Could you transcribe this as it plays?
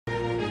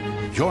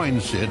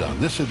Join Sid on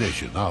this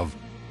edition of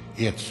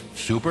It's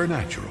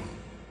Supernatural.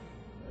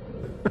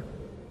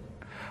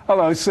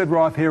 Hello, Sid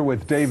Roth here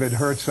with David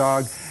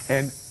Herzog,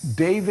 and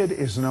David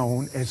is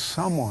known as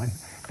someone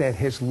that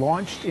has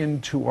launched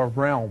into a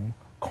realm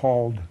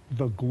called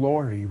the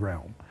glory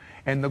realm.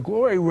 And the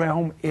glory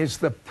realm is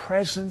the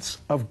presence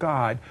of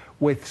God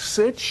with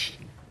such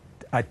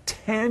a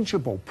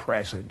tangible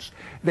presence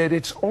that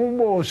it's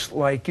almost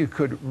like you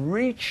could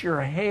reach your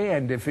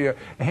hand if your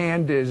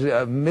hand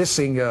is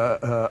missing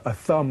a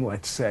thumb,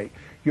 let's say.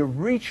 You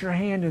reach your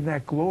hand in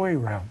that glory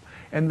realm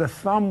and the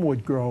thumb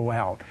would grow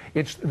out.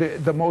 It's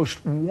the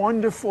most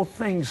wonderful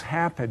things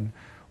happen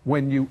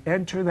when you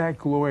enter that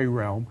glory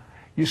realm.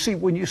 You see,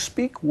 when you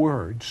speak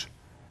words,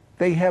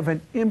 they have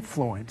an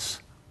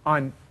influence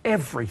on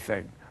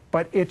everything,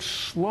 but it's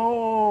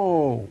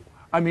slow.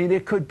 I mean,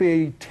 it could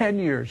be 10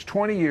 years,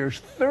 20 years,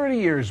 30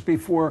 years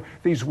before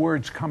these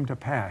words come to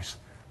pass.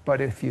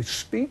 But if you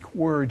speak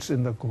words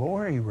in the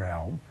glory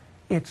realm,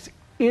 it's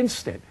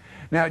instant.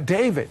 Now,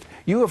 David,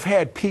 you have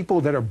had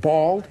people that are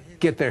bald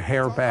get their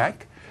hair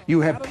back. You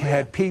have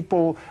had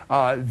people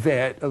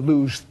that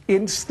lose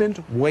instant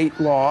weight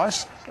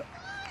loss.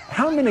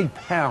 How many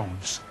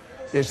pounds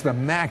is the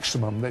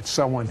maximum that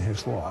someone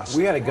has lost?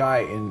 We had a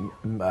guy in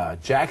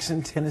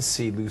Jackson,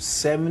 Tennessee lose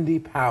 70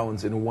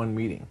 pounds in one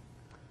meeting.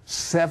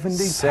 70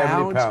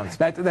 pounds?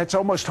 That's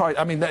almost hard.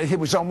 I mean, he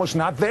was almost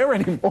not there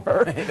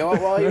anymore.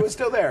 Well, he was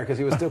still there because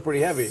he was still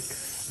pretty heavy.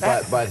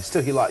 But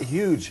still, he lost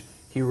huge.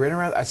 He ran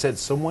around. I said,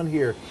 someone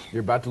here,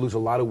 you're about to lose a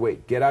lot of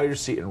weight. Get out of your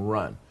seat and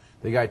run.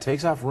 The guy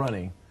takes off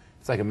running.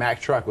 It's like a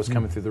Mack truck was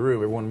coming through the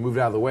room. Everyone moved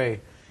out of the way.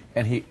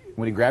 And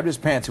when he grabbed his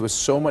pants, there was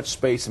so much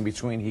space in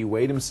between. He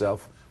weighed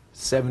himself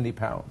 70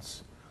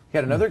 pounds. He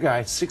had another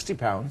guy, 60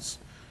 pounds.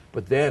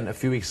 But then a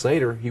few weeks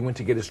later, he went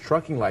to get his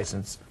trucking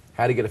license,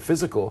 had to get a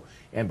physical.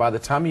 And by the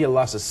time he had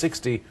lost a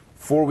 60,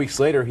 4 weeks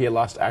later, he had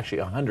lost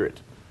actually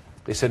 100.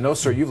 They said, no,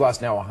 sir, you've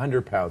lost now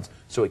 100 pounds.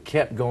 So it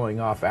kept going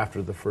off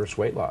after the first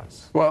weight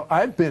loss. Well,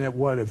 I've been at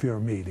one of your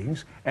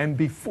meetings, and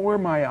before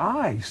my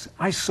eyes,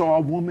 I saw a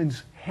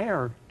woman's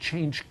hair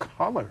change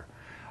color.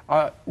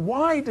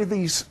 Why do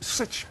these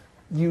such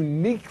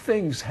unique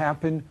things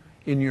happen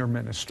in your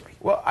ministry?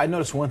 Well, I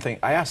noticed one thing.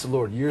 I asked the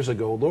Lord years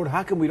ago, Lord,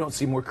 how come we don't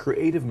see more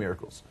creative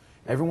miracles?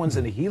 Everyone's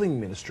in the healing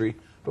ministry,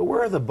 but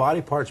where are the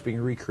body parts being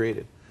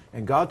recreated?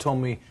 And God told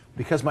me,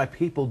 because my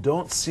people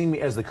don't see me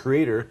as the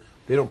creator,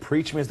 they don't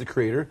preach me as the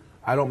creator,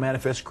 I don't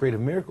manifest creative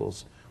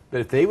miracles.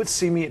 But if they would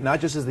see me not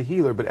just as the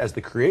healer, but as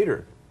the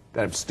creator,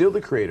 that I'm still the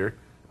creator,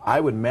 I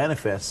would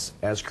manifest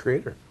as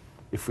creator.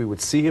 If we would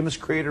see him as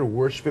creator,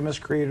 worship him as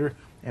creator,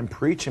 and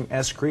preach him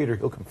as creator,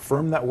 he'll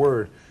confirm that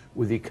word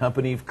with the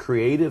accompanying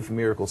creative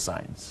miracle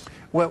signs.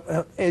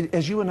 Well,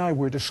 as you and I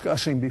were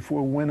discussing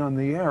before we went on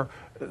the air,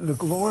 the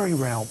glory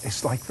realm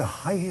is like the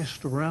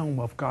highest realm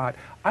of God.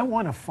 I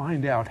want to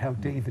find out how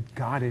David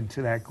got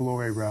into that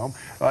glory realm.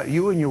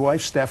 You and your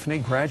wife, Stephanie,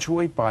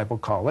 graduate Bible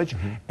college,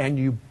 and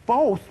you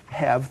both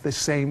have the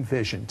same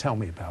vision. Tell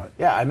me about it.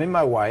 Yeah, I met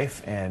my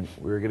wife, and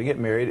we were going to get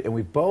married, and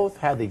we both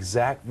had the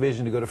exact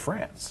vision to go to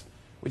France,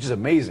 which is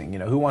amazing. You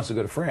know, who wants to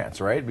go to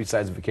France, right,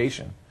 besides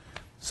vacation?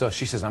 So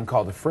she says, I'm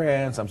called to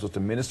France. I'm supposed to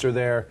minister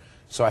there.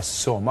 So I said,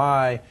 so am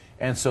I.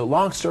 And so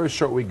long story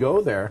short, we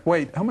go there.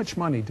 Wait, how much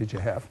money did you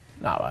have?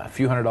 No, a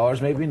few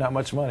 $100s maybe, not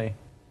much money.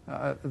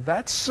 I've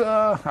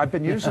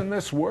been using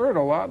this word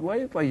a lot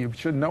lately. You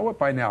should know it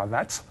by now.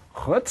 That's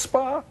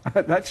chutzpah.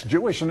 That's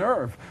Jewish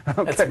nerve.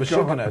 Okay, that's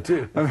Meshuggah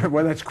too.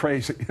 Well, that's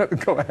crazy.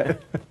 Go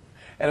ahead.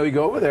 And we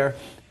go over there,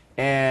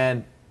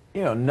 and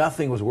you know,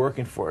 nothing was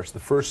working for us. The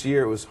first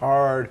year it was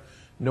hard.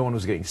 No one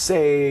was getting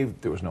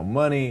saved. There was no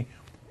money.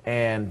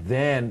 And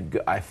then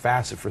I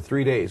fasted for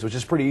 3 days, which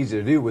is pretty easy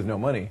to do with no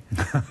money,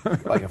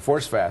 like a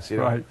forced fast, you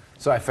know. Right.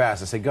 So I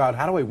fast. I say, God,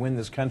 how do I win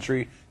this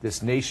country,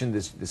 this nation,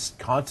 this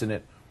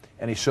continent?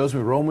 And he shows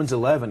me Romans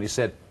 11. He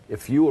said,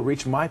 if you will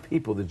reach my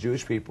people, the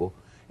Jewish people,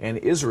 and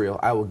Israel,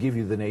 I will give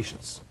you the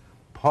nations.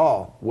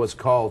 Paul was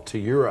called to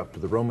Europe, to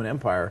the Roman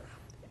Empire,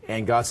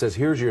 and God says,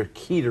 here's your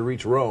key to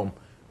reach Rome.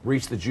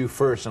 Reach the Jew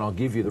first, and I'll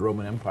give you the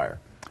Roman Empire.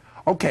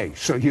 Okay,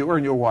 so you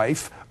and your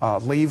wife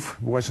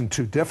leave. Wasn't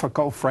too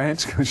difficult,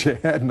 France, because you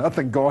had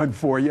nothing going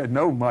for you,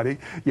 no money.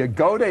 You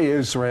go to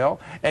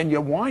Israel, and you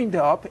wind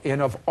up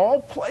in, of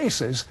all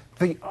places,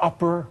 the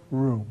upper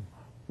room.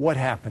 What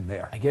happened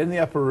there? I get in the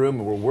upper room,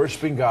 and we're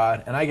worshiping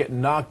God, and I get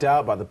knocked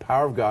out by the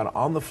power of God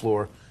on the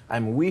floor.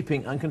 I'm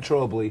weeping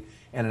uncontrollably,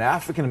 and an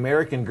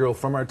African-American girl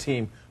from our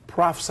team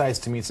prophesies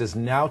to me and says,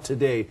 now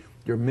today,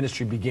 your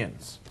ministry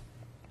begins.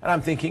 And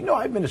I'm thinking, no,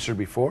 I've ministered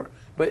before.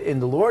 But in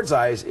the Lord's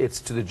eyes, it's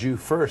to the Jew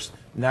first.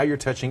 Now you're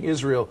touching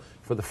Israel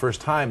for the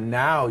first time.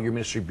 Now your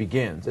ministry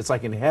begins. It's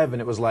like in heaven,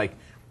 it was like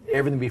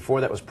everything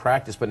before that was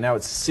practice, but now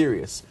it's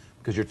serious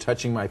because you're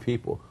touching my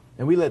people.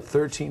 And we led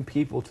 13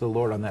 people to the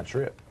Lord on that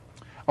trip.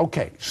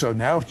 Okay, so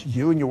now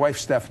you and your wife,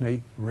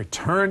 Stephanie,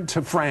 return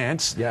to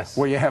France, yes,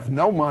 where you have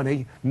no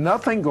money,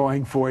 nothing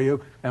going for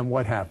you, and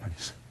what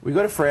happens? We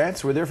go to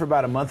France. We're there for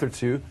about a month or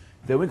two.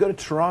 Then we go to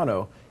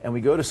Toronto, and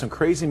we go to some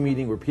crazy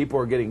meeting where people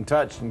are getting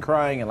touched and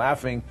crying and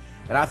laughing.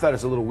 And I thought it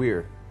was a little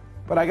weird.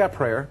 But I got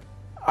prayer.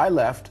 I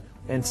left,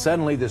 and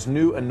suddenly this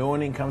new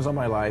anointing comes on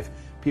my life.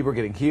 People are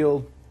getting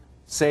healed,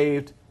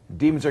 saved,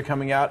 demons are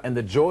coming out, and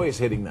the joy is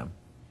hitting them.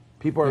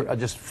 People are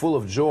just full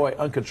of joy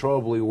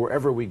uncontrollably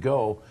wherever we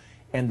go.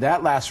 And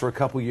that lasts for a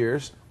couple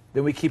years.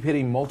 Then we keep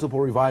hitting multiple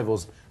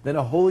revivals. Then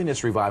a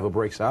holiness revival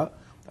breaks out.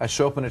 I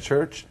show up in a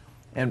church,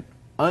 and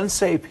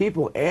unsaved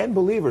people and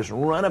believers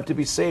run up to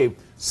be saved.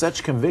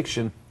 Such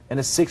conviction, and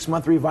a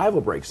 6-month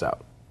revival breaks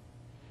out.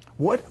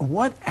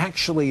 What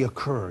actually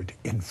occurred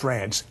in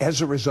France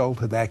as a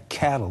result of that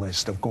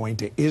catalyst of going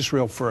to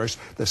Israel first,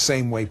 the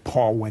same way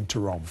Paul went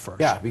to Rome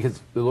first? Yeah,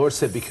 because the Lord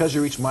said, because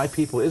you reached my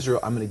people Israel,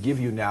 I'm going to give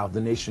you now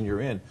the nation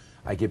you're in.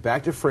 I get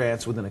back to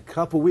France. Within a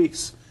couple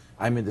weeks,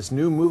 I'm in this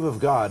new move of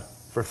God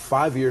for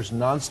 5 years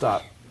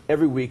nonstop.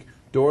 Every week,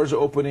 doors are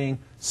opening,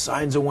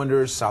 signs and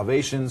wonders,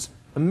 salvations,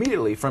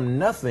 immediately from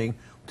nothing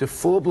to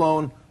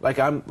full-blown, like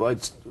I'm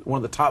like one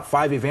of the top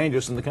 5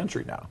 evangelists in the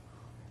country now.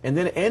 And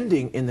then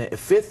ending in the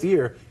 5th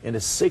year in a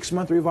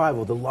 6-month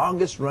revival, the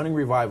longest running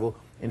revival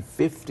in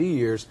 50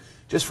 years,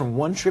 just from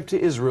one trip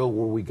to Israel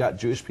where we got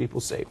Jewish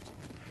people saved.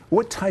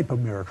 What type of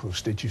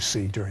miracles did you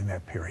see during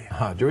that period?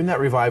 During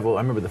that revival,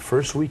 I remember the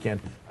first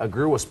weekend, a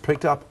girl was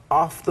picked up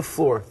off the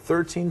floor,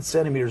 13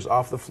 centimeters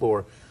off the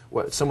floor.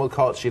 What some would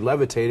call it, she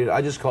levitated.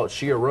 I just call it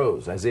she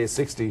arose, Isaiah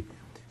 60.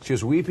 She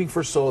was weeping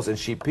for souls,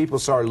 and people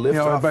saw her lift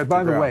off the ground.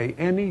 By the way,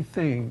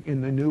 anything in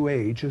the New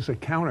Age is a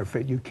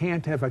counterfeit. You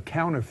can't have a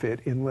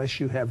counterfeit unless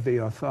you have the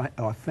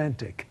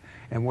authentic.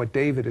 And what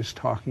David is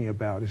talking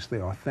about is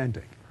the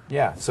authentic.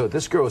 Yeah, so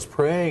this girl was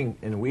praying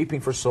and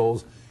weeping for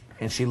souls,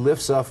 and she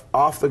lifts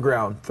off the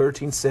ground,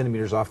 13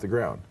 centimeters off the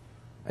ground.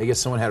 I guess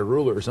someone had a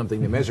ruler or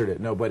something that measured it.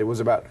 No, but it was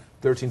about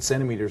 13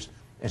 centimeters,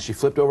 and she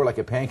flipped over like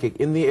a pancake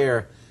in the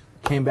air,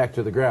 came back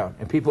to the ground.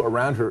 And people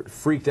around her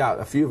freaked out.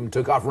 A few of them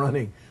took off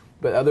running,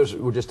 but others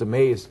were just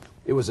amazed.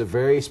 It was a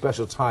very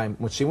special time.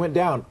 When she went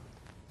down,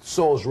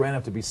 souls ran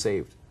up to be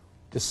saved.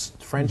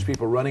 Just French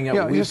people running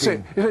up,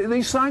 weeping.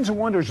 These signs and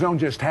wonders don't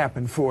just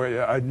happen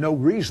for no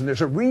reason.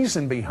 There's a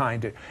reason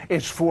behind it.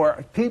 It's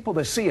for people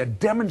to see a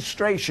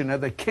demonstration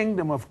of the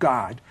kingdom of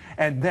God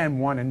and then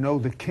want to know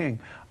the King.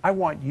 I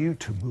want you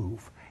to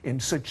move in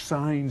such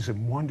signs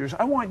and wonders.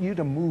 I want you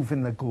to move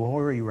in the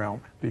glory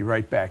realm. Be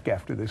right back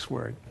after this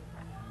word.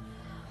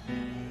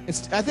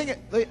 I think,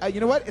 you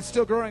know what? It's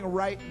still growing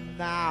right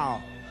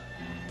now.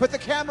 Put the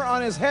camera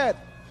on his head.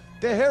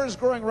 The hair is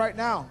growing right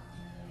now.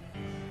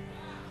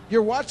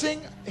 You're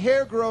watching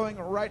hair growing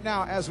right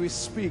now as we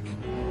speak.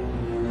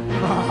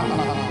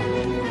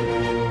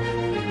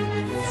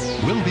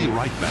 We'll be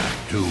right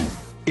back to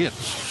It's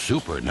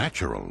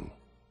Supernatural.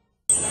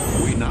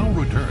 We now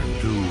return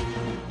to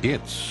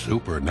It's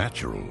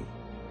Supernatural.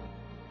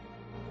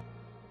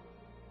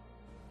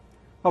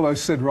 Hello,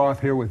 Sid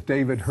Roth here with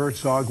David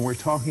Herzog. We're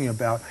talking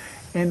about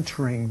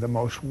entering the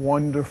most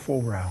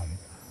wonderful realm,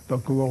 the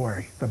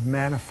glory, the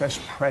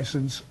manifest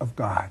presence of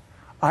God.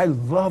 I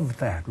love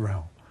that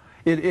realm.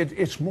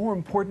 It's more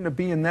important to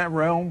be in that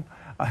realm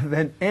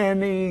than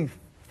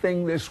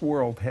anything this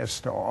world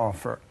has to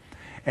offer.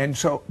 And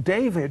so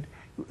David,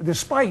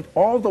 despite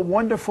all the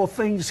wonderful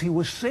things he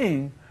was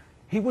seeing,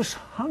 he was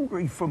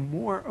hungry for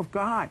more of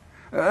God.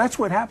 That's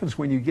what happens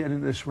when you get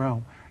in this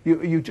realm.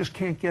 You just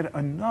can't get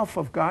enough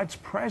of God's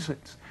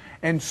presence.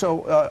 And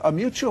so a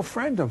mutual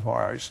friend of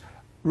ours,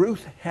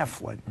 Ruth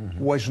Heflin,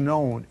 was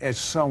known as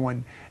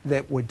someone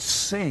that would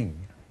sing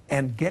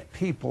and get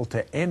people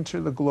to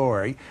enter the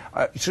glory.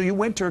 So you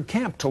went to her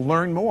camp to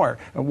learn more.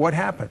 And what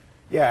happened?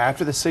 Yeah,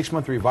 after the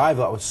 6-month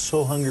revival, I was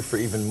so hungry for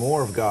even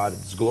more of God,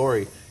 His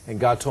glory. And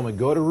God told me,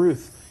 go to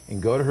Ruth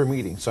and go to her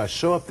meeting. So I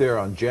show up there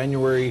on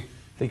January,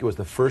 I think it was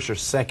the 1st or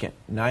 2nd,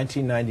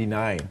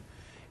 1999.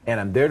 And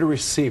I'm there to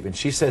receive. And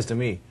she says to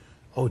me,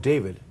 oh,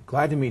 David,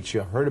 glad to meet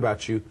you. I heard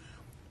about you.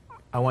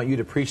 I want you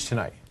to preach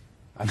tonight.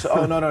 I said,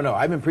 oh, no.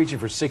 I've been preaching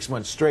for 6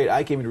 months straight.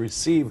 I came to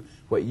receive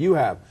what you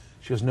have.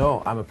 She goes,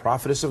 no, I'm a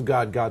prophetess of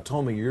God. God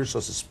told me you're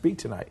supposed to speak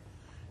tonight.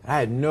 I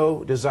had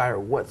no desire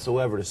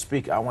whatsoever to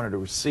speak. I wanted to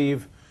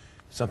receive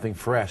something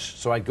fresh.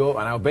 So I go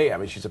and I obey. I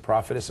mean, she's a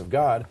prophetess of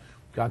God.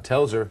 God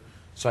tells her.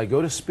 So I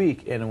go to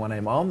speak. And when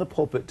I'm on the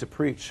pulpit to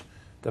preach,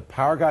 the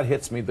power of God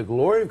hits me. The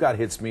glory of God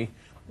hits me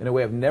in a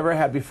way I've never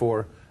had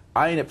before.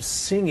 I end up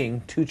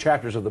singing 2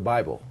 chapters of the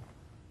Bible.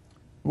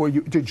 Well,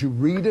 did you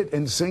read it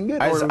and sing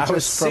it? I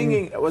was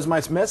singing.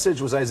 My message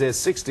was Isaiah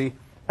 60.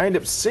 I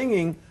ended up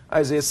singing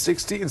Isaiah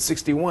 60 and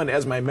 61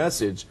 as my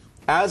message.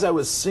 As I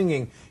was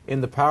singing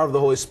in the power of the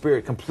Holy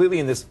Spirit, completely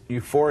in this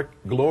euphoric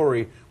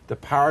glory, the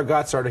power of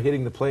God started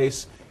hitting the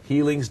place.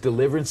 Healings,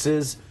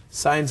 deliverances,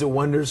 signs and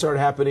wonders started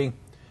happening.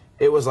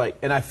 It was like,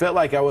 and I felt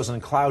like I was on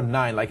cloud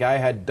 9, like I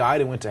had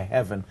died and went to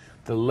heaven.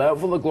 The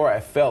level of glory I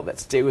felt that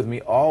stayed with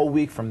me all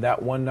week from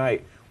that one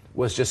night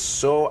was just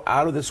so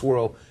out of this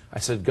world. I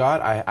said,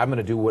 God, I'm going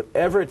to do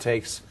whatever it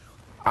takes.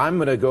 I'm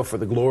going to go for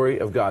the glory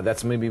of God.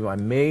 That's going to be my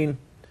main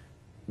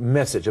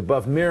message.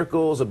 Above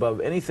miracles, above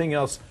anything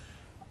else,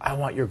 I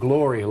want your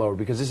glory, Lord,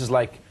 because this is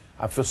like,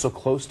 I feel so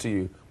close to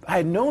you. I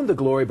had known the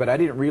glory, but I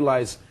didn't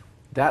realize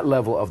that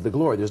level of the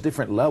glory. There's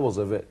different levels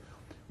of it.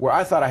 where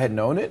I thought I had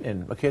known it,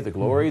 and okay, the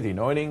glory, the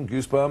anointing,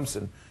 goosebumps,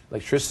 and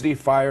electricity,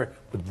 fire,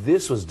 but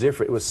this was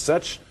different. It was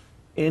such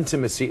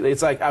intimacy.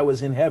 It's like I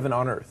was in heaven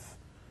on earth.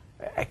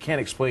 I can't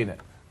explain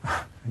it.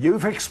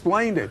 You've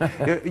explained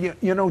it.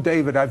 You know,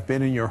 David, I've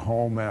been in your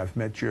home, and I've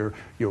met your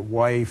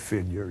wife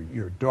and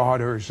your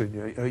daughters,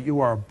 and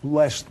you are a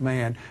blessed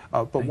man.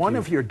 But one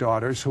of your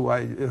daughters,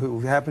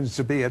 who happens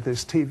to be at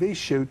this TV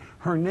shoot,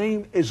 her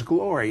name is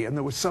Glory, and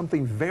there was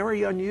something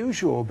very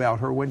unusual about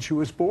her when she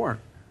was born.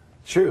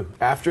 True.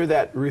 After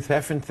that Ruth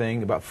Heflin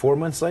thing, about 4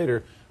 months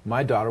later,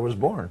 my daughter was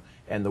born,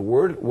 and the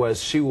word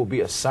was, she will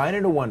be a sign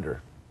and a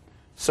wonder.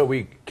 So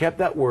we kept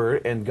that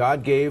word, and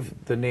God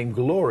gave the name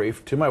Glory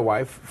to my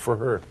wife for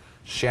her,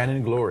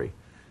 Shannon Glory.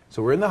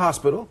 So we're in the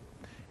hospital,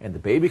 and the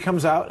baby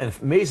comes out, and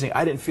amazing,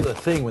 I didn't feel a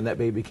thing when that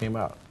baby came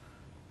out.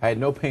 I had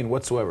no pain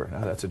whatsoever. Now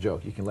that's a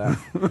joke. You can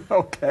laugh.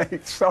 Okay,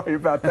 sorry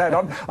about that.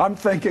 I'm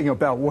thinking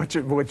about what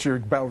you're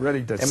about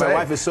ready to say. And my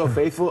wife is so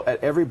faithful.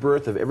 At every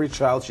birth of every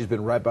child, she's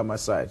been right by my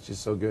side. She's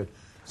so good.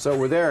 So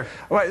we're there.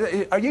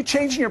 Are you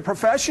changing your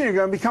profession? You're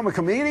going to become a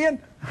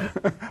comedian?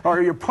 Or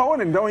are you a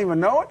poet and don't even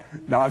know it?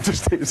 No, I'm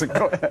just teasing.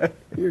 Go ahead.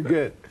 You're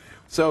good.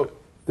 So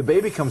the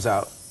baby comes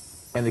out,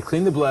 and they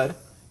clean the blood,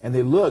 and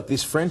they look,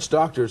 these French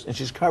doctors, and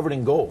she's covered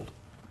in gold.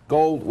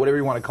 Gold, whatever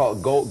you want to call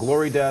it, gold,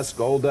 glory dust,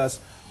 gold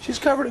dust. She's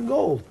covered in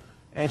gold.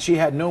 And she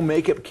had no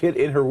makeup kit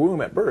in her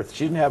womb at birth.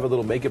 She didn't have a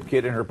little makeup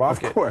kit in her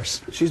pocket. Of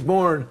course. She's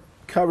born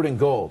covered in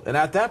gold. And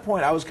at that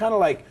point, I was kind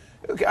of like,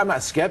 okay, I'm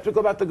not skeptical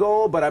about the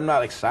gold, but I'm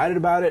not excited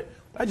about it.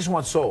 I just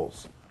want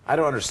souls. I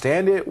don't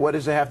understand it. What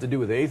does it have to do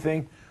with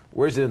anything?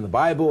 Where's it in the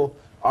Bible?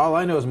 All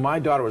I know is my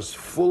daughter was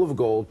full of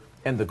gold,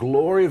 and the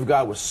glory of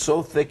God was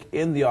so thick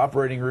in the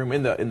operating room,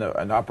 in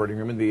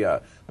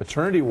the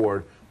maternity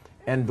ward,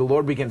 and the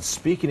Lord began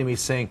speaking to me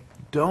saying,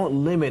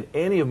 don't limit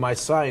any of my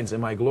signs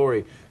in my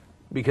glory,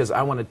 because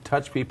I want to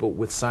touch people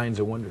with signs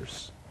and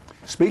wonders.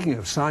 Speaking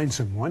of signs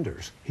and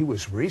wonders, he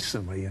was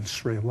recently in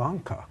Sri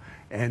Lanka.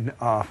 And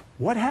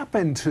what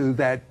happened to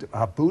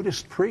that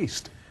Buddhist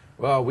priest?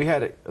 Well, we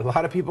had a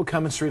lot of people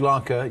come in Sri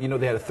Lanka. You know,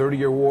 they had a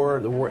 30-year war.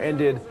 The war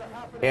ended.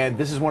 And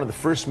this is one of the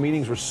first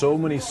meetings where so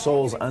many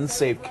souls,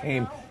 unsaved,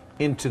 came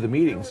into the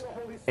meetings.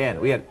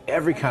 And we had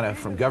every kind of,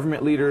 from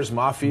government leaders,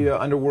 mafia,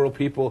 underworld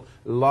people,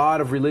 a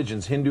lot of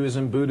religions,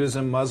 Hinduism,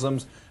 Buddhism,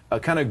 Muslims,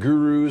 kind of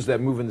gurus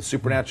that move in the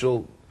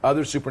supernatural,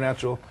 other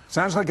supernatural.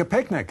 Sounds like a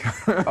picnic.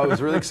 Oh, it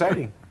was really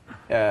exciting.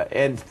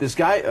 And this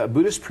guy, a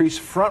Buddhist priest,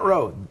 front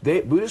row.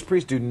 Buddhist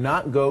priests do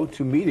not go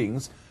to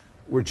meetings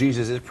where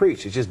Jesus is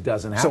preached. It just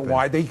doesn't happen. So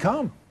why'd they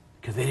come?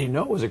 Because they didn't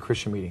know it was a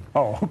Christian meeting.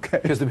 Oh, okay.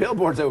 Because the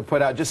billboards that were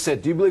put out just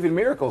said, do you believe in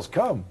miracles?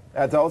 Come.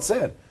 That's all it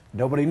said.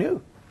 Nobody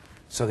knew.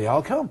 So they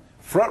all come.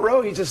 Front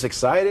row, he's just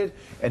excited.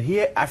 And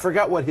I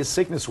forgot what his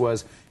sickness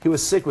was. He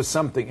was sick with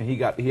something, and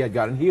he had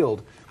gotten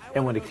healed.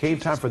 And when it came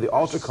time for the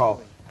altar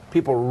call,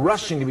 people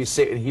rushing to be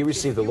saved, and he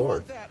received the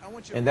Lord.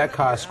 And that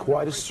caused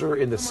quite a stir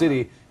in the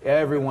city.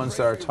 Everyone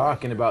started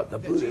talking about the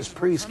Buddhist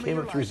priest came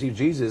up to receive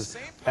Jesus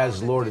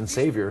as Lord and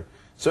Savior.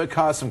 So it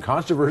caused some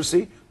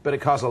controversy, but it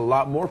caused a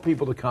lot more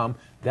people to come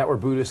that were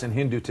Buddhist and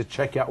Hindu to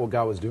check out what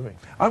God was doing.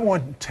 I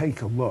want to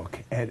take a look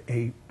at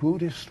a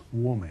Buddhist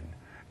woman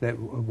that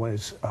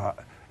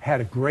had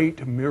a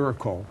great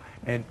miracle.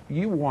 And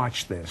you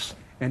watch this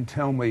and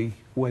tell me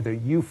whether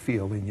you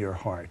feel in your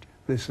heart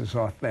this is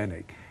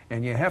authentic.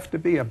 And you have to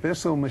be a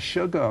bissel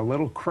meshuggah, a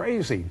little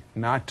crazy,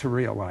 not to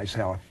realize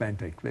how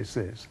authentic this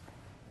is.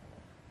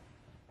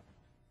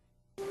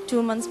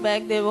 2 months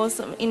back, there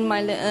was in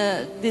my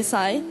this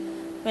eye.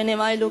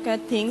 Whenever I look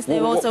at things,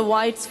 there was a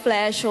white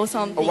flash or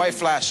something. A white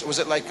flash. Was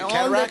it like a All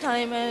cataract? the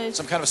time.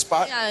 Some kind of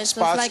spot? Yeah, it's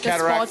spots, like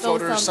cataract, a spot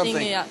floater, or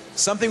something. Yeah.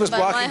 Something was but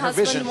blocking her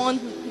vision. my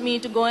husband wanted me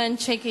to go and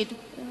check it,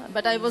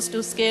 but I was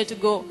too scared to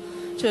go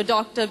to a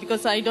doctor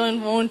because I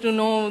don't want to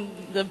know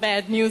the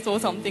bad news or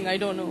something. I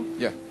don't know.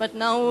 Yeah. But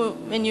now,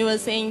 when you were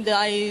saying the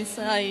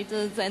eyesight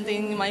and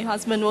thing, my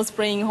husband was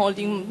praying,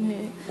 holding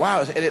me.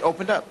 Wow, and it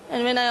opened up.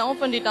 And when I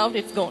opened it out,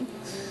 it's gone.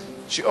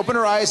 She opened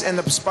her eyes and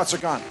the spots are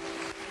gone.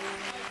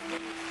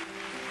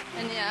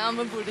 And yeah, I'm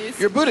a Buddhist.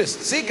 You're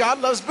Buddhist. See,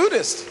 God loves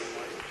Buddhists.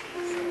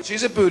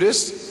 She's a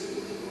Buddhist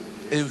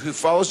who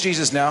follows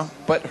Jesus now,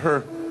 but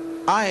her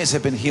eyes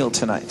have been healed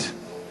tonight.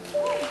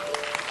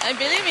 I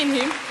believe in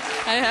him.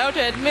 I have to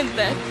admit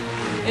that.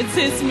 It's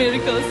his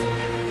miracles.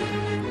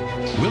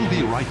 We'll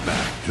be right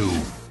back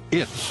to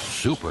It's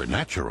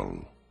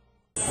Supernatural.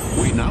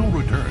 We now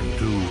return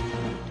to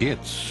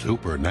It's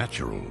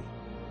Supernatural.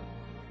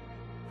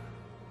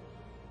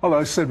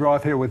 Hello, Sid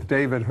Roth here with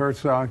David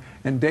Herzog.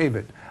 And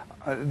David,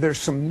 there's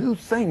some new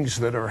things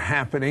that are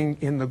happening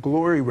in the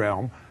glory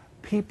realm.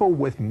 People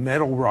with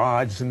metal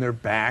rods in their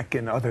back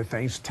and other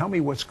things. Tell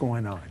me what's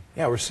going on.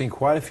 Yeah, we're seeing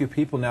quite a few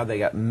people now. They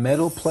got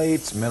metal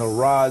plates, metal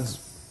rods,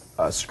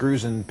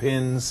 screws and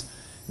pins,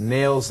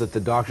 nails that the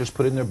doctors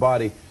put in their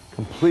body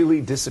completely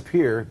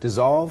disappear,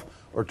 dissolve,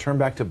 or turn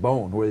back to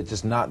bone where they're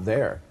just not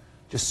there.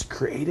 Just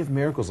creative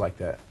miracles like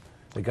that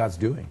God's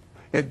doing.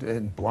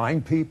 And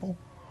blind people?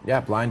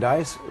 Yeah, blind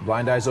eyes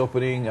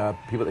opening,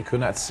 people that could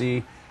not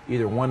see,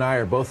 either one eye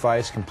or both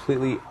eyes,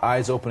 completely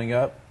eyes opening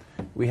up.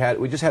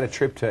 We just had a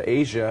trip to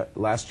Asia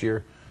last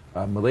year,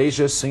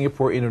 Malaysia,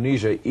 Singapore,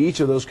 Indonesia. Each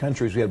of those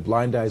countries, we had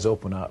blind eyes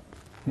open up.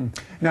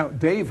 Now,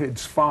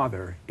 David's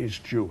father is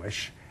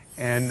Jewish,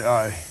 and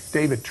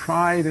David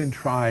tried and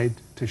tried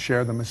to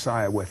share the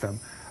Messiah with him.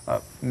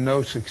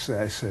 No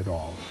success at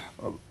all.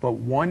 But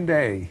one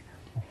day,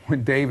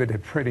 when David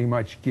had pretty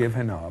much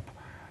given up,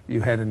 you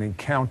had an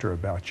encounter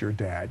about your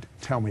dad.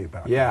 Tell me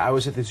about it. Yeah, I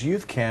was at this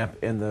youth camp,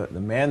 and the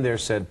man there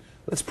said,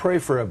 let's pray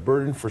for a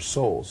burden for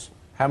souls.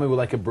 How many would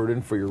like a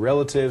burden for your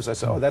relatives? I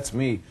said, oh, that's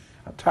me.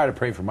 I'm tired of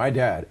praying for my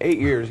dad. 8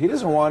 years. He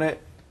doesn't want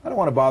it. I don't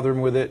want to bother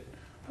him with it.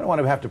 I don't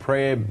want to have to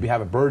pray,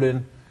 have a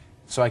burden.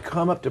 So I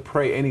come up to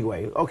pray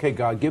anyway. Okay,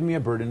 God, give me a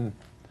burden,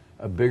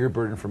 a bigger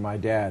burden for my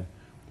dad.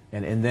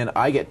 And then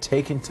I get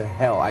taken to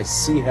hell. I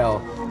see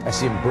hell. I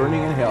see him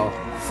burning in hell,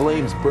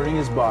 flames burning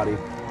his body,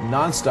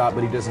 nonstop,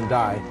 but he doesn't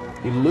die.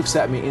 He looks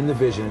at me in the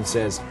vision and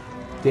says,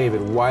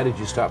 David, why did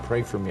you stop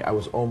praying for me? I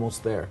was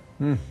almost there.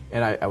 And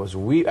I was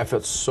weak. I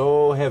felt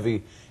so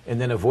heavy. And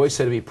then a voice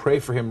said to me, pray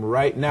for him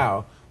right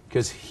now,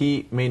 because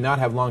he may not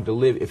have long to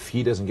live if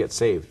he doesn't get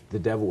saved. The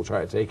devil will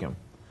try to take him.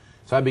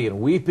 So I began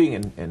weeping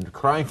and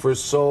crying for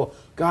his soul.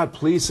 God,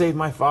 please save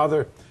my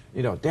father.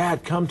 You know,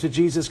 Dad, come to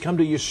Jesus, come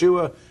to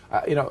Yeshua.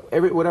 You know,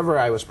 whatever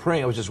I was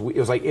praying, it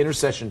was like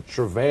intercession,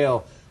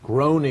 travail,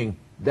 groaning.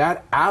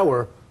 That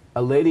hour,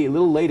 a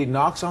little lady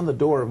knocks on the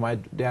door of my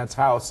dad's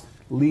house,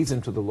 leads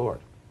him to the Lord.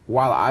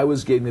 While I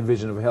was getting the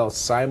vision of hell,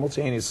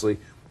 simultaneously,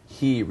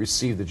 he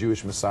received the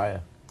Jewish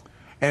Messiah.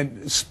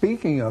 And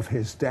speaking of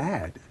his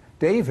dad,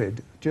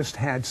 David just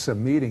had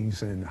some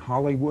meetings in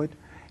Hollywood.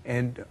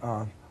 And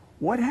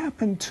what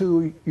happened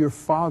to your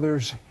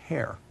father's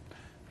hair?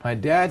 My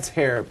dad's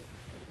hair,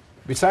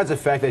 besides the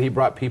fact that he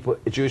brought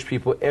Jewish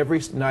people,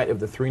 every night of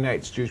the 3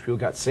 nights Jewish people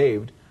got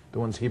saved, the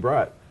ones he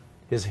brought,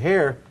 his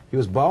hair, he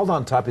was bald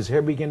on top, his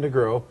hair began to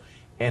grow,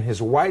 and his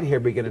white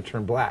hair began to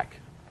turn black.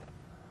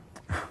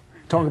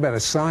 Talk about a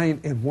sign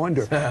and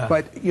wonder.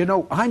 But, you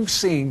know, I'm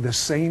seeing the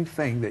same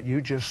thing that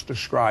you just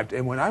described.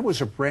 And when I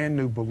was a brand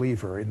new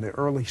believer in the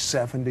early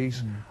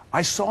 70s,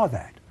 I saw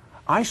that.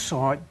 I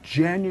saw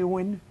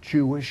genuine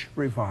Jewish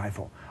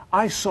revival.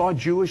 I saw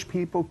Jewish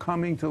people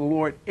coming to the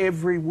Lord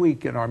every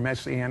week in our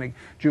Messianic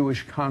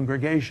Jewish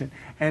congregation.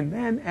 And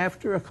then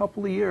after a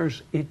couple of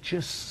years, it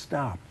just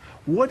stopped.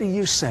 What do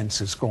you sense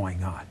is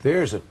going on?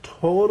 There's a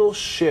total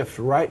shift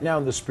right now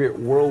in the Spirit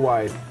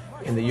worldwide,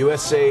 in the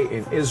USA,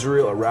 in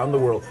Israel, around the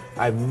world.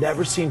 I've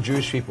never seen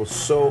Jewish people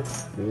so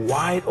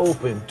wide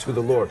open to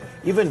the Lord.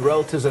 Even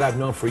relatives that I've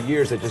known for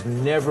years that just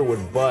never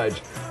would budge,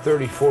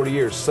 30, 40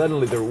 years,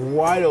 suddenly they're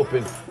wide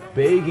open,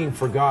 begging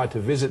for God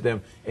to visit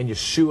them, and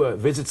Yeshua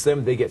visits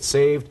them, they get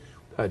saved.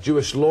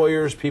 Jewish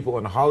lawyers, people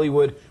in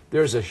Hollywood,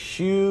 there's a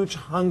huge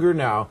hunger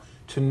now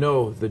to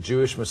know the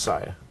Jewish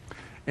Messiah.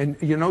 And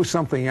you know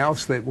something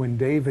else, that when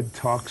David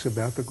talks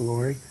about the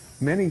glory,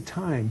 many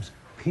times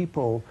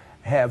people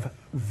have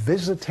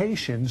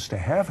visitations to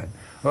heaven.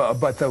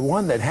 But the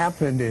one that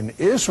happened in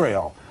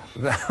Israel,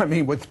 I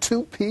mean, with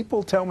 2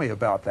 people, tell me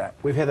about that.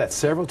 We've had that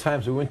several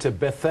times. We went to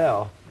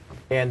Bethel,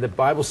 and the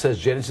Bible says,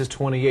 Genesis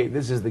 28,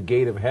 this is the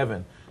gate of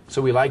heaven.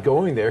 So we like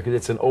going there because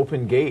it's an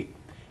open gate.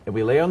 And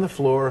we lay on the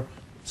floor,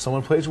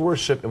 someone plays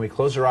worship, and we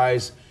close our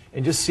eyes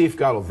and just see if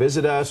God will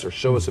visit us or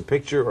show us a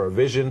picture or a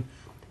vision.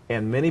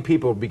 And many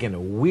people begin to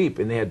weep,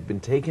 and they had been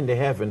taken to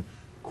heaven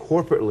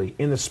corporately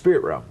in the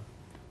spirit realm.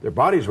 Their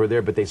bodies were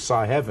there, but they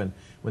saw heaven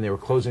when they were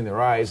closing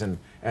their eyes and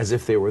as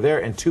if they were there.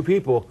 And 2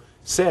 people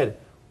said,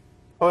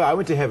 oh, I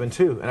went to heaven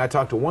too. And I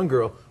talked to one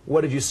girl,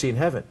 what did you see in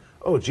heaven?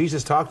 Oh,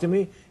 Jesus talked to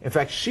me. In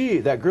fact,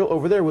 that girl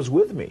over there was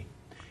with me.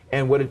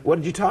 And what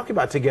did you talk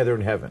about together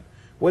in heaven?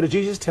 What did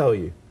Jesus tell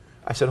you?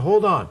 I said,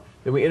 hold on.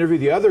 Then we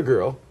interviewed the other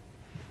girl,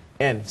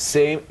 and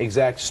same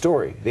exact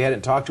story. They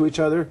hadn't talked to each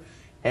other,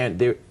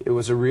 and it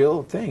was a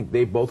real thing.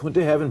 They both went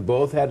to heaven,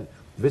 both had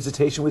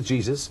visitation with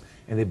Jesus,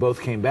 and they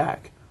both came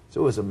back. So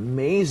it was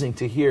amazing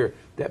to hear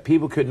that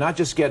people could not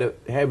just get a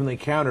heavenly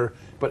encounter,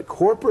 but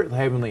corporate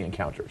heavenly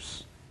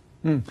encounters.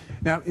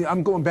 Now,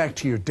 I'm going back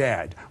to your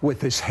dad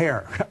with his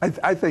hair.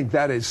 I think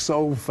that is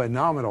so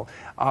phenomenal.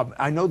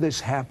 I know this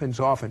happens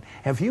often.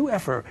 Have you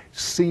ever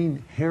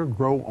seen hair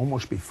grow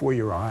almost before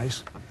your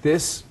eyes?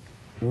 This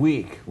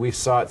week, we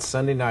saw it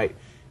Sunday night,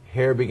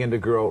 hair began to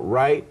grow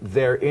right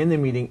there in the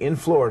meeting in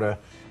Florida.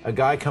 A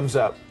guy comes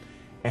up,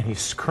 and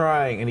he's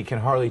crying, and he can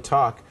hardly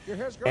talk. Your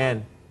hair's growing.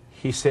 And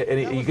he said,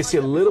 and you can see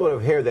a little bit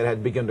of hair that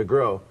had begun to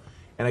grow.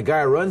 And a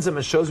guy runs him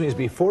and shows me his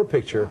before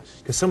picture,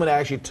 because someone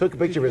actually took a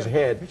picture of his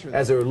head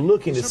as they were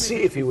looking to see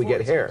if he would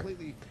get hair.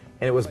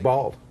 And it was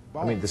bald.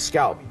 I mean, the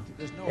scalp.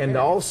 And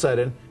all of a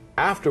sudden,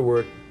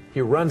 afterward, he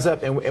runs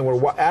up, and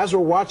as we're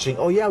watching,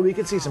 oh yeah, we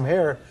can see some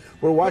hair.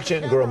 We're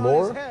watching it grow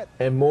more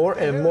and more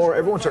and more.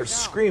 Everyone starts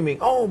screaming,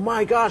 oh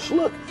my gosh,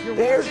 look, the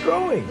hair's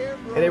growing.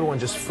 And everyone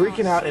just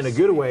freaking out in a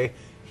good way.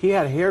 He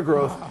had hair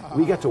growth.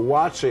 We got to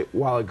watch it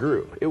while it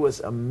grew. It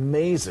was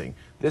amazing.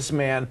 This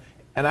man,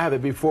 and I have a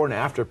before and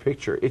after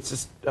picture. It's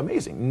just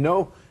amazing.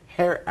 No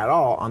hair at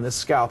all on this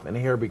scalp, and the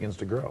hair begins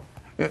to grow.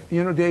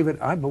 You know, David,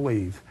 I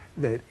believe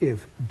that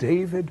if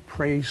David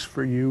prays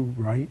for you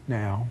right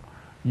now,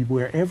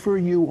 wherever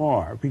you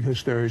are,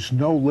 because there's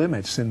no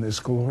limits in this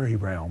glory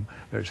realm.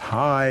 There's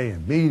high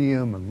and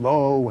medium and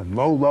low and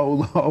low,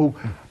 low, low.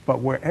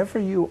 But wherever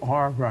you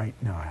are right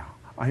now,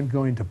 I'm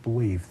going to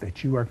believe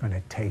that you are going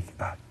to take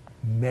a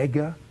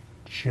mega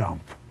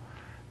jump.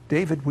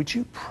 David, would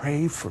you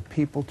pray for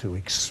people to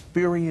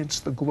experience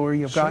the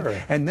glory of God?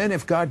 And then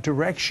if God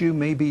directs you,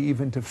 maybe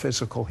even to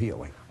physical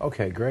healing.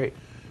 Okay, great.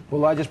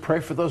 Well, I just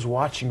pray for those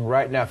watching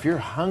right now. If you're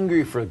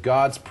hungry for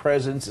God's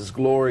presence, His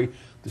glory,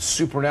 the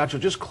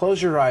supernatural, just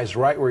close your eyes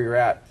right where you're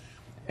at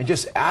and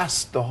just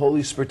ask the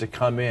Holy Spirit to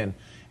come in.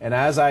 And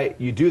as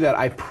you do that,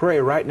 I pray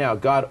right now,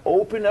 God,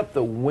 open up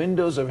the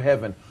windows of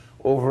heaven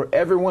over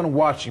everyone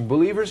watching,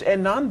 believers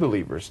and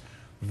non-believers.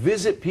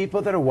 Visit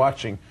people that are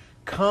watching.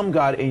 Come,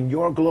 God, in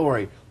your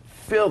glory.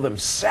 Fill them.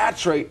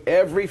 Saturate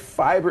every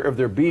fiber of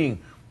their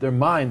being, their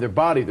mind, their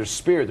body, their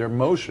spirit, their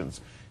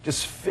emotions.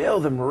 Just fill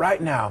them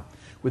right now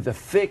with the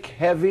thick,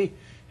 heavy,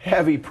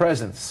 heavy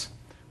presence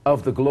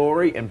of the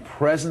glory and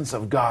presence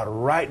of God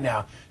right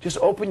now. Just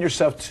open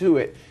yourself to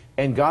it,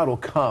 and God will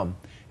come.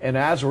 And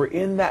as we're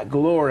in that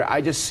glory, I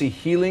just see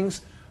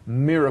healings,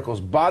 miracles,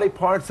 body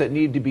parts that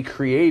need to be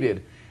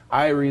created.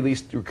 I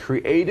release through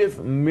creative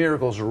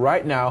miracles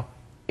right now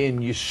in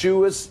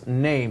Yeshua's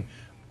name.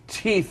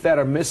 Teeth that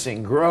are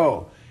missing,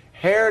 grow.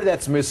 Hair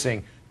that's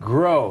missing,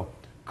 grow.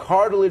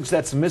 Cartilage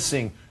that's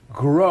missing,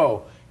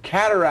 grow.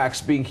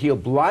 Cataracts being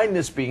healed,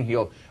 blindness being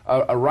healed.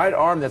 A right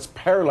arm that's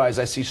paralyzed,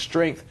 I see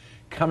strength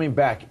coming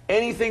back.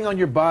 Anything on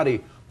your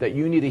body that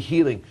you need a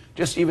healing,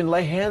 just even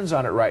lay hands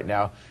on it right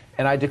now.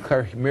 And I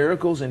declare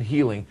miracles and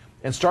healing,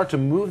 and start to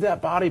move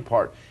that body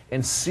part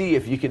and see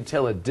if you can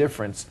tell a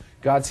difference.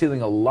 God's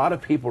healing a lot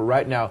of people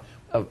right now,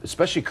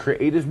 especially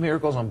creative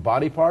miracles on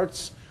body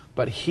parts,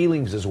 but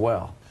healings as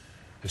well.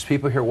 There's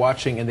people here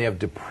watching and they have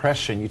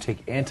depression. You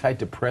take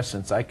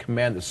antidepressants. I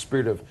command the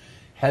spirit of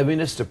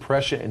heaviness,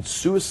 depression, and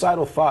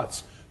suicidal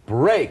thoughts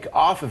break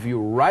off of you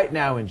right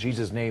now in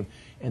Jesus' name.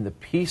 And the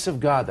peace of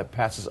God that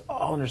passes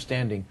all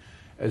understanding.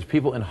 As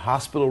people in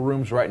hospital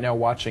rooms right now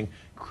watching,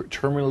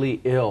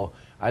 terminally ill,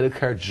 I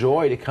declare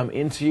joy to come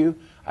into you.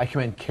 I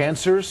command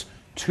cancers,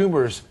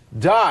 tumors,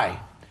 die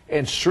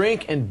and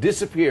shrink and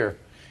disappear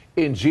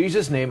in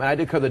Jesus' name. And I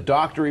declare the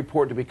doctor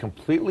report to be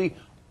completely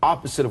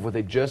opposite of what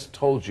they just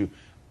told you.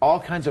 All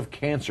kinds of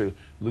cancer,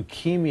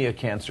 leukemia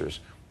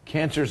cancers,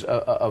 cancers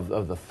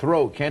of the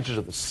throat, cancers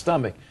of the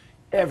stomach,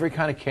 every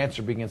kind of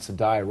cancer begins to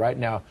die right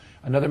now.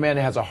 Another man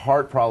that has a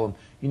heart problem,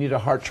 you need a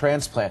heart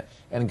transplant,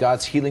 and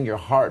God's healing your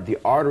heart. The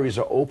arteries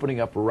are opening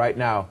up right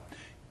now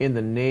in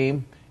the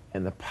name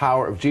and the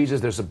power of Jesus.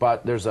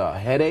 There's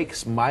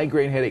headaches,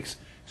 migraine headaches,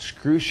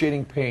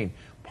 excruciating pain.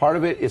 Part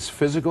of it is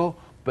physical,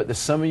 but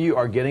some of you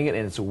are getting it,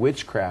 and it's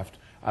witchcraft.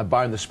 I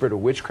bind the spirit of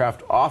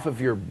witchcraft off of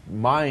your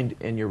mind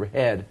and your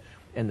head,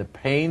 and the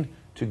pain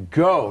to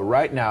go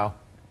right now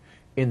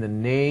in the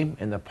name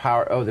and the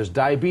power. Oh, there's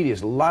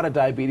diabetes. A lot of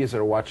diabetes that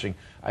are watching.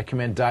 I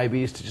command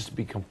diabetes to just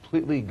be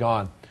completely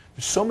gone.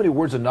 There's so many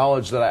words of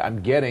knowledge that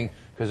I'm getting,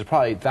 because there's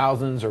probably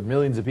thousands or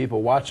millions of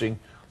people watching,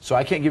 so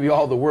I can't give you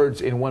all the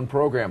words in one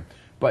program.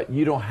 But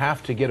you don't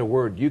have to get a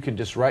word. You can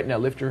just right now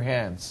lift your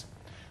hands.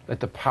 Let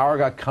the power of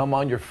God come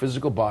on your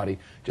physical body.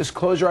 Just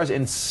close your eyes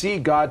and see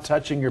God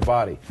touching your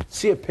body.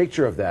 See a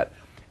picture of that.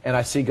 And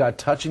I see God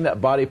touching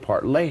that body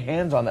part. Lay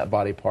hands on that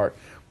body part.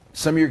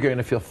 Some of you are going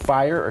to feel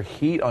fire or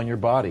heat on your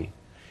body.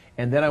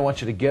 And then I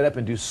want you to get up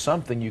and do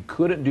something you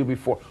couldn't do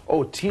before.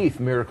 Oh, teeth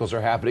miracles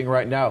are happening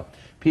right now.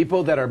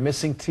 People that are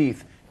missing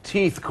teeth.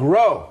 Teeth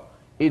grow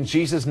in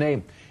Jesus'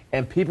 name.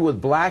 And people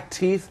with black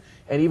teeth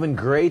and even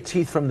gray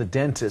teeth from the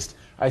dentist.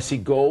 I see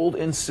gold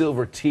and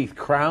silver teeth,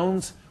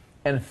 crowns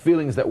and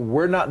fillings that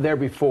were not there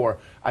before.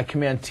 I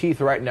command teeth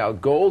right now,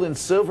 gold and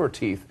silver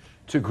teeth,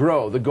 to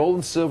grow. The gold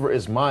and silver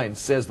is mine,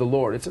 says the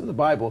Lord. It's in the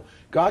Bible.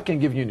 God can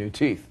give you new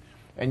teeth.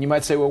 And you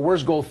might say, well,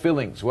 where's gold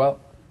fillings? Well,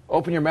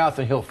 open your mouth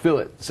and He'll fill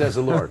it, says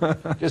the Lord.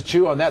 Just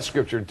chew on that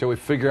scripture until we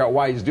figure out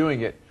why He's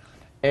doing it.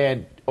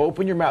 And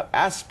open your mouth.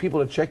 Ask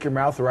people to check your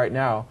mouth right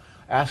now.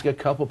 Ask a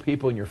couple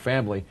people in your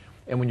family.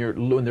 And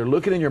when they're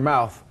looking in your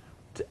mouth,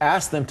 to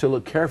ask them to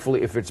look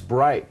carefully if it's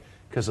bright.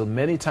 Because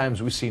many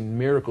times we've seen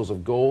miracles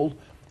of gold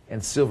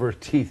and silver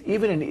teeth.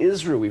 Even in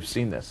Israel we've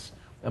seen this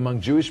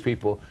among Jewish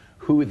people,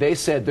 who they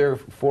said their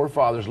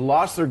forefathers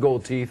lost their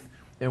gold teeth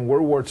in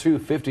World War II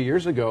 50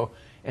 years ago,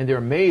 and they're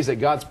amazed that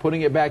God's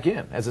putting it back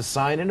in as a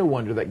sign and a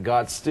wonder that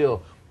God's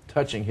still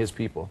touching His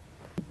people.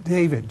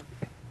 David,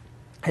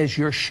 as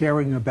you're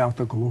sharing about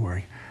the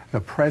glory, the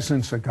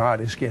presence of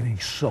God is getting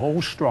so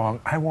strong.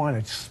 I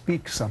want to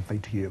speak something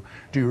to you.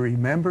 Do you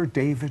remember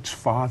David's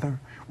father,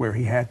 where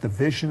he had the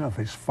vision of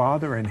his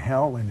father in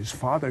hell, and his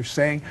father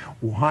saying,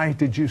 "Why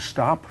did you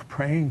stop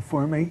praying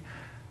for me?"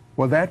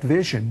 Well, that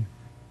vision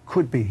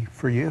could be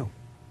for you.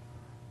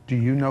 Do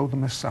you know the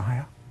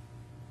Messiah?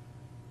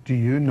 Do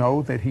you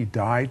know that He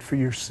died for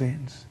your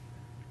sins?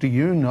 Do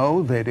you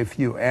know that if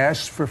you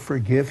ask for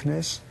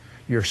forgiveness,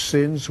 your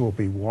sins will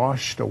be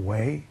washed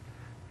away?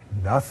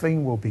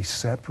 Nothing will be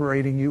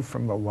separating you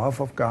from the love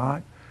of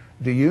God.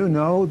 Do you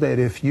know that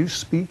if you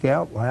speak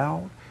out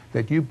loud,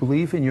 that you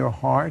believe in your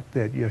heart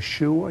that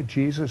Yeshua,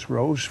 Jesus,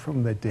 rose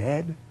from the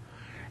dead,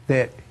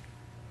 that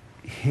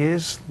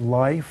his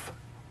life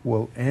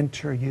will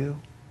enter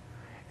you?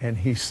 And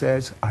he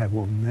says, I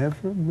will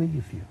never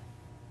leave you.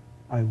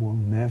 I will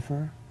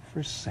never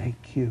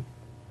forsake you.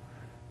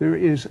 There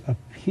is a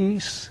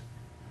peace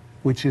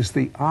which is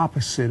the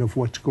opposite of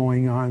what's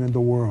going on in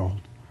the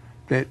world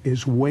that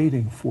is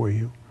waiting for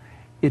you.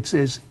 It's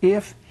as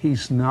if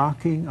he's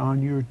knocking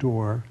on your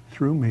door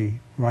through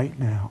me right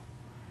now.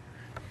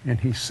 And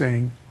he's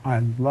saying, I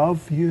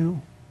love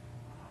you.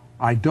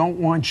 I don't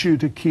want you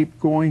to keep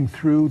going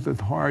through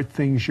the hard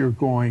things you're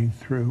going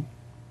through.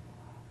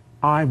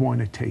 I want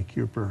to take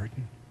your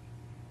burden.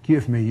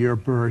 Give me your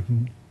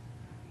burden.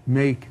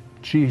 Make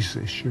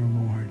Jesus your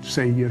Lord.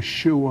 Say,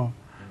 Yeshua,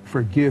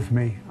 forgive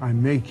me. I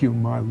make you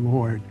my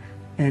Lord.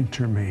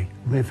 Enter me.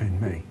 Live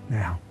in me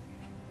now.